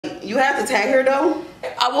You have to tag her though.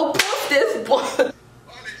 I will post this one.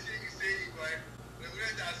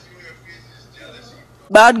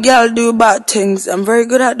 Bad girl do bad things. I'm very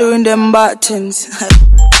good at doing them bad things.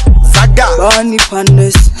 Bunny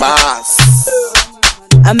pandas. Boss.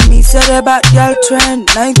 And me said a bad girl trend.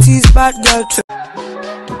 90s bad girl trend.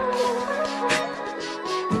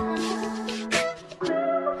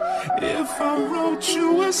 If I wrote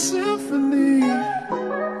you a symphony,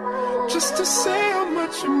 just to say how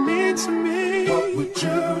much you mean to me, what would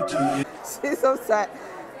you do? She's so sad.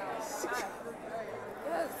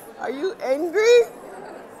 Are you angry?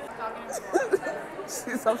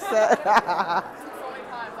 She's upset. Yeah,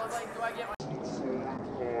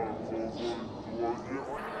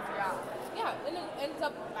 and it ends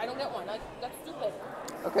up, I don't get one. That's stupid.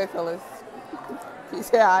 Okay, Phyllis. Can you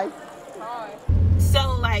say hi? Hi.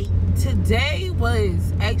 So, like, today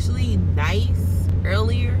was actually nice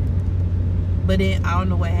earlier, but then I don't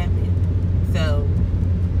know what happened. So,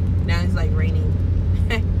 now it's like raining.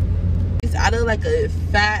 It's out of like a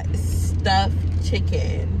fat stuffed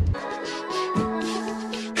chicken.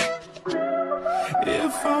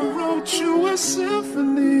 If I wrote you a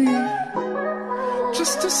symphony,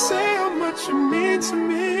 just to say how much you mean to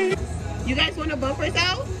me. You guys want to bump us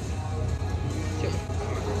out? Sure.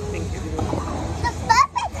 Thank you. The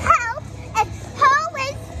Buffett house is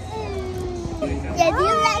always. If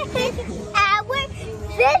you like this our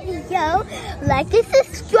video, like and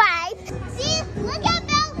subscribe. See, look at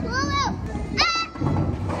Bellz Lulu.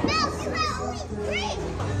 Bellz, you have only 3.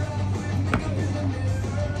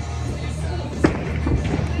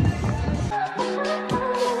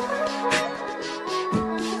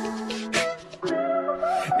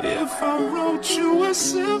 If I wrote you a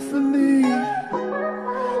symphony,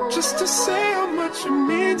 just to say how much you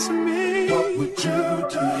mean to me, what would you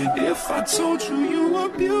do? If I told you you were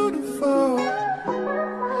beautiful,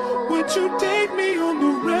 would you date me on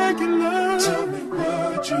the regular? Tell me,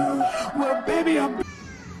 would you? Well, baby, I'm.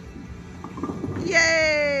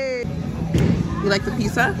 Yay! You like the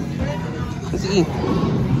pizza? Let's eat.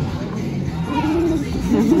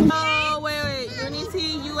 Oh, wait. Unity,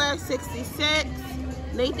 you at 66.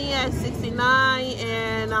 Nathan at 69.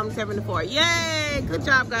 And I'm 74. Yay! Good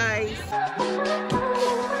job, guys.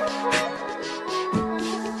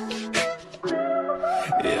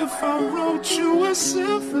 If I wrote you a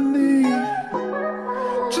symphony,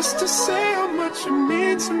 just to say how much you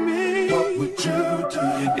mean to me, what would you do?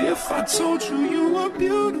 If I told you you were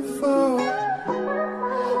beautiful,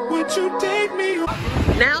 would you date me?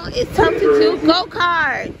 Now it's time to do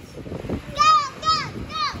go-karts.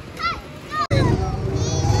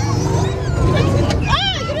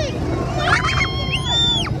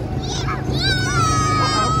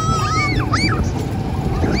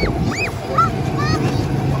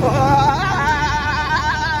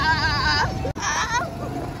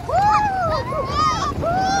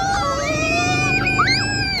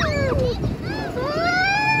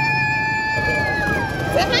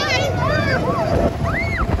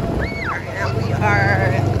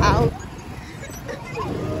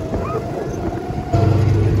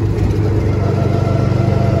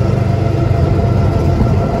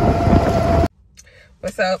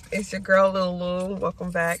 What's up? It's your girl Lulu. Welcome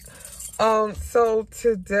back. So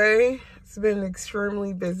today it's been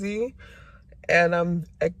extremely busy and I'm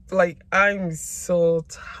so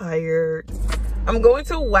tired. I'm going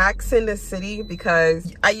to wax in the city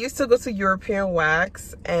because I used to go to European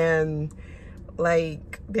Wax and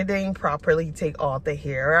like they didn't properly take all the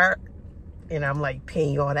hair and I'm like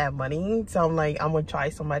paying all that money. So I'm like, I'm gonna try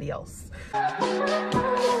somebody else.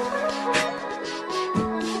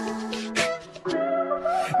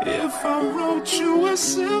 If I wrote you a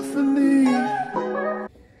symphony.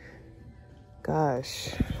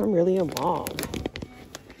 Gosh, I'm really a mom.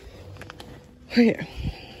 Yeah.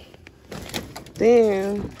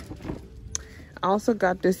 Then I also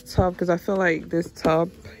got this tub because I feel like this tub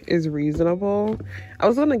is reasonable. I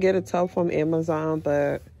was gonna get a tub from Amazon,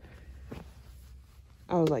 but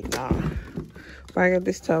I was like, nah. But I got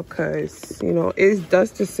this tub because, you know, it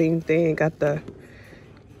does the same thing. Got the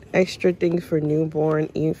extra things for newborn,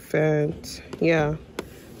 infant. Yeah.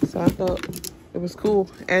 So I thought it was cool.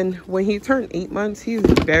 And when he turned 8 months, he's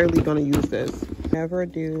barely gonna use this. Never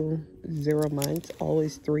do 0 months,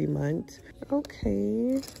 always 3 months.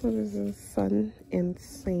 Okay, what is this? Sun and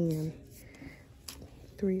sand.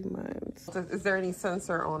 3 months. Is there any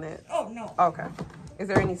sensor on it? Oh, no. Okay. Is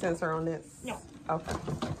there any sensor on this? No. Okay.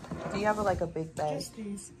 Do you have like a big bag? Just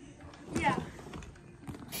these. Yeah.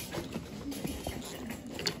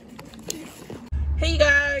 Hey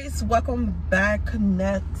guys, welcome back.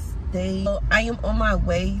 Next day. So I am on my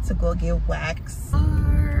way to go get waxed.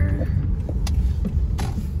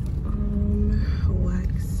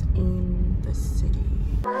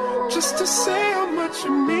 much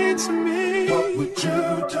you mean to me. What would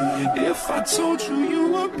you do if I told you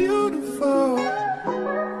you were beautiful?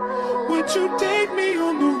 Would you date me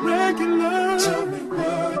on the regular? Tell me,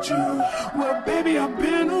 would you? Well, baby, I've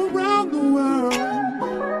been around the world,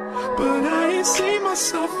 but I ain't seen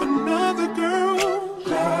myself another girl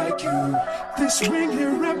like you. This ring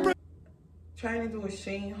here represents. Trying to do a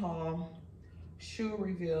Shein haul, shoe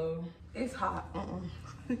review. It's hot.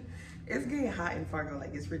 It's getting hot in Fargo,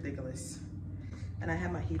 like it's ridiculous. And I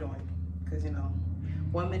have my heat on, cause you know,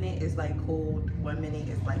 1 minute is like cold, 1 minute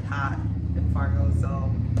is like hot in Fargo.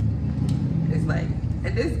 So it's like,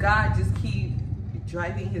 and this guy just keep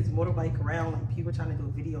driving his motorbike around, like people trying to do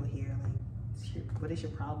a video here. Like, what is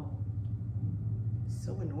your problem? It's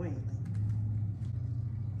so annoying.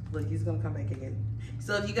 Like, look, he's gonna come back again.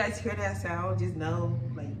 So if you guys hear that sound, just know,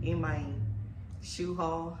 like in my shoe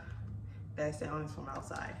haul, that sound is from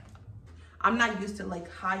outside. I'm not used to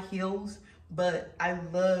like high heels, but I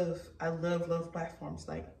love platforms.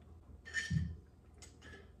 Like,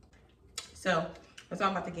 so that's what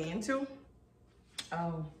I'm about to get into.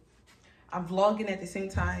 I'm vlogging at the same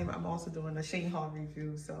time. I'm also doing a Shein haul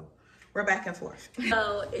review, so we're back and forth.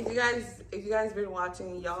 So if you guys been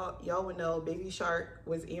watching, y'all would know Baby Shark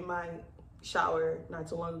was in my shower not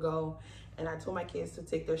too long ago, and I told my kids to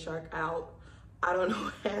take their shark out. I don't know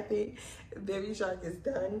what happened. Baby Shark is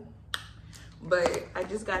done, but I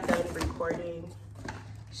just got done recording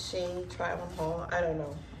Shein try on haul. I don't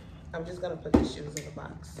know. I'm just gonna put the shoes in the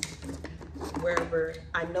box wherever.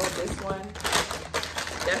 I know this one.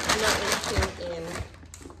 Definitely anything in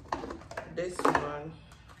this one.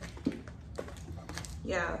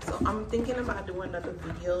 Yeah, so I'm thinking about doing another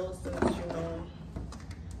video since, you know,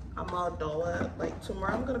 I'm all doll up. Like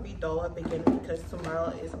tomorrow I'm gonna be doll up again because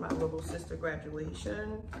tomorrow is my little sister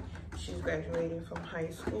graduation. She's graduating from high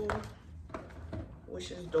school,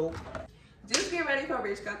 which is dope. Just get ready for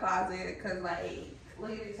Rich Girl Closet, cause like,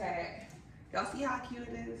 look at this hat. Y'all see how cute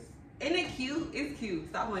it is? Isn't it cute? It's cute.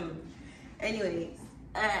 Stop playing with me. Anyways,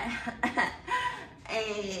 let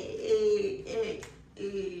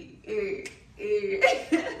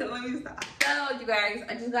me stop. So you guys,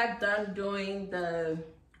 I just got done doing the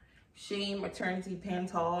Shein maternity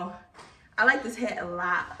pants haul. I like this hat a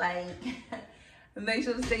lot. Like, make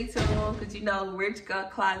sure to stay tuned because you know Rich Girl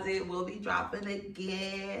Closet will be dropping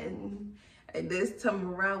again. And this time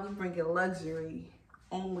around, we bringing luxury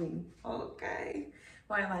only. Okay.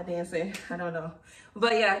 Why am I dancing? I don't know.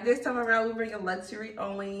 But yeah, this time around, we bringing luxury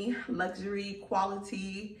only, luxury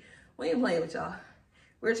quality. We ain't playing with y'all.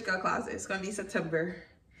 Rich Girl Closet. It's gonna be September.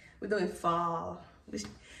 We're doing fall. We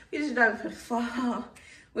just trying to put fall.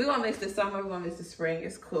 We're gonna mix the summer, we're gonna mix the spring.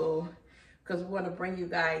 It's cool. Because we wanna bring you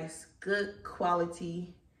guys good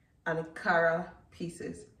quality Ankara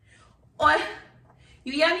pieces. Oi,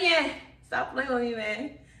 you yummy? Stop playing with me,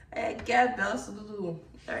 man. I got Bellz Lulu.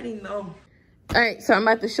 I already know. All right, so I'm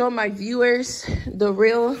about to show my viewers the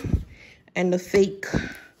real and the fake,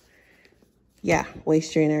 yeah,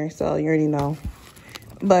 waist trainer. So you already know.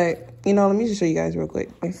 But, you know, let me just show you guys real quick.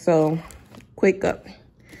 So, quick up.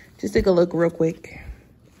 Just take a look real quick.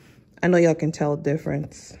 I know y'all can tell the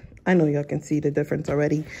difference. I know y'all can see the difference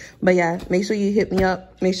already. But yeah, make sure you hit me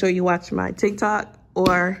up. Make sure you watch my TikTok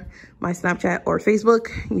or my Snapchat or Facebook.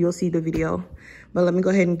 You'll see the video. But let me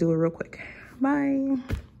go ahead and do it real quick. Bye.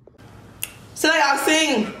 So like I was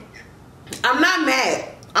saying, I'm not mad.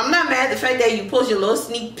 I'm not mad at the fact that you post your little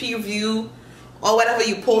sneak preview or whatever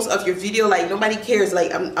you post of your video. Like, nobody cares.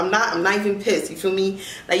 Like, I'm not even pissed. You feel me?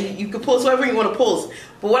 Like, you can post whatever you want to post.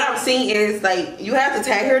 But what I'm saying is, like, you have to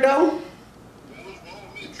tag her though.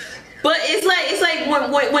 But it's like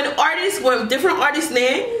when different artists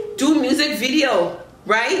now do music video,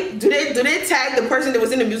 right? Do they tag the person that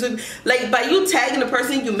was in the music? Like, by you tagging the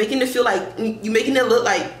person, you're making it feel like you're making it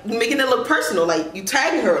look personal. Like, you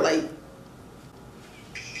tagging her. Like,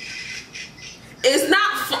 it's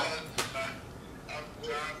not fun.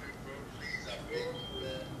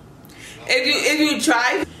 If you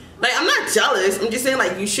drive, like, I'm not jealous. I'm just saying,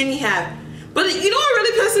 like, you shouldn't have. But you know what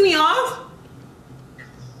really pissed me off?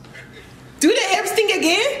 Do the hips thing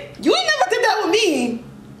again? You ain't never did that with me.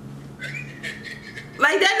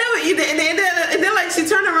 Like, that never, and then like, she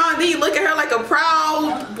turned around and then you look at her like a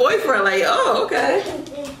proud boyfriend. Like, oh, okay.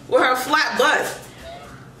 With her flat butt.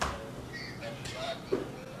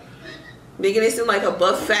 Making it seem like a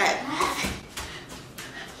buff fat.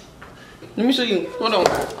 Let me show you. Hold on.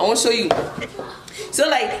 I want to show you. So,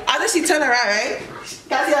 like, after she turned around, right?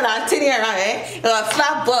 Can see her turning around, right?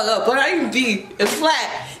 Flat butt, but I even be. It's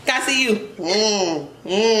flat. Can see you.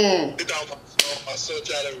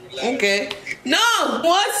 Okay. No,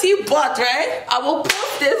 once you butt, right? I will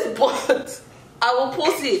post this butt I will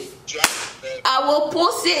post it. I will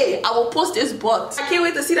post it. I will post this box. I can't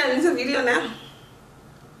wait to see that in the video now.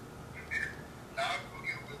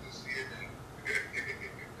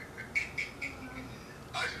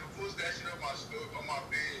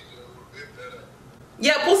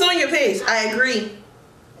 Yeah, post it on your page. I agree.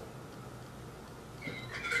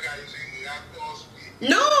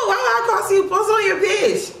 No, why would I cost you? Post it on your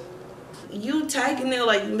page. You tagging it,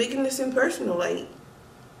 like making this impersonal. Like,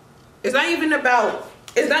 it's not even about.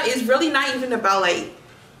 It's really not even about like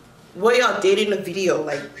what y'all did in the video.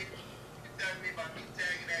 Like,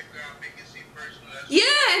 yeah,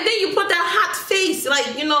 and then you put that hot face,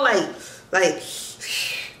 like, you know, like.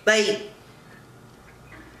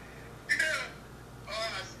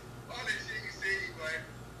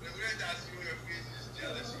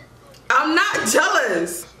 I'm not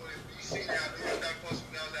jealous.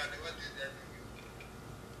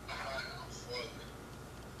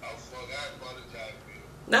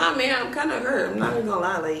 Nah, man, I'm kind of hurt. I'm not even gonna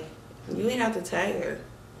lie. Like, you ain't have to tag her.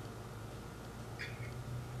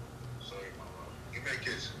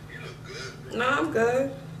 No, I'm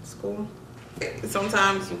good. It's cool.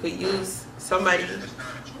 Sometimes you could use somebody.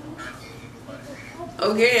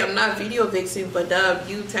 Okay, I'm not video vixen, but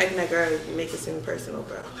you tagging that girl make it seem personal,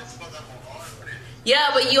 bro.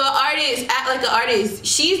 Yeah, but you're an artist. Act like an artist.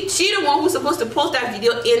 She the one who's supposed to post that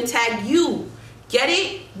video and tag you. Get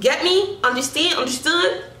it? Get me? Understand?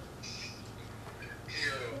 Understood?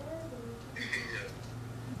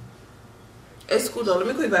 It's cool though. Let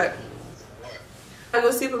me call you back. I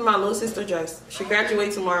go sleep with my little sister dress. She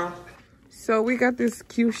graduates tomorrow. So we got these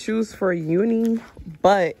cute shoes for uni,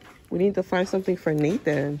 but we need to find something for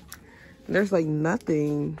Nathan. There's like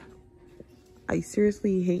nothing. I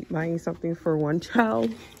seriously hate buying something for one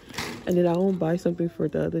child and then I won't buy something for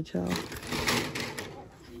the other child.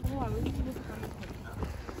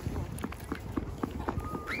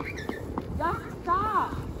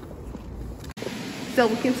 Stop. So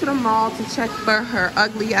we came to the mall to check for her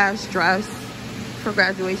ugly ass dress for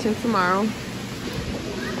graduation tomorrow.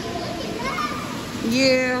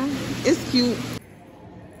 Yeah, it's cute.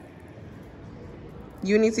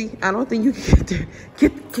 Unity, I don't think you can get there.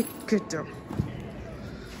 Get there.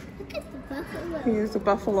 Look at the buffalo. Here's the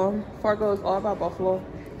buffalo. Fargo is all about buffalo.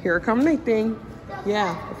 Here come Nathan.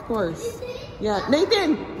 Yeah, of course. Yeah,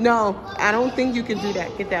 Nathan. No, I don't think you can do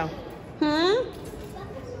that. Get down.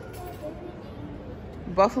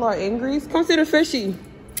 Buffalo are angry. Come see the fishy.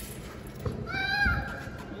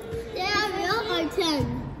 They are real or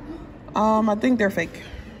 10? I think they're fake.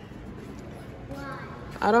 Why?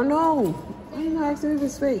 I don't know. I'm not asking if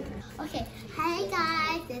it's fake. Okay, hi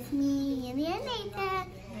guys, it's me, Andy and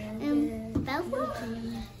Nathan. Bellz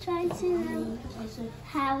trying to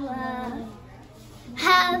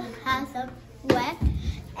have some work,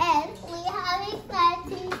 and we have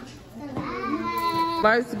exciting.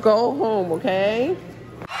 Let's go home, okay?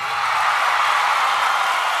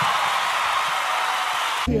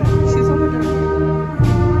 Yeah, she's over there.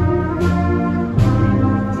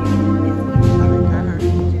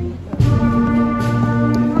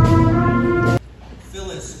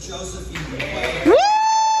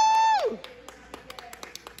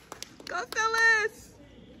 Go Phyllis!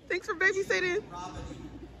 Thanks for babysitting.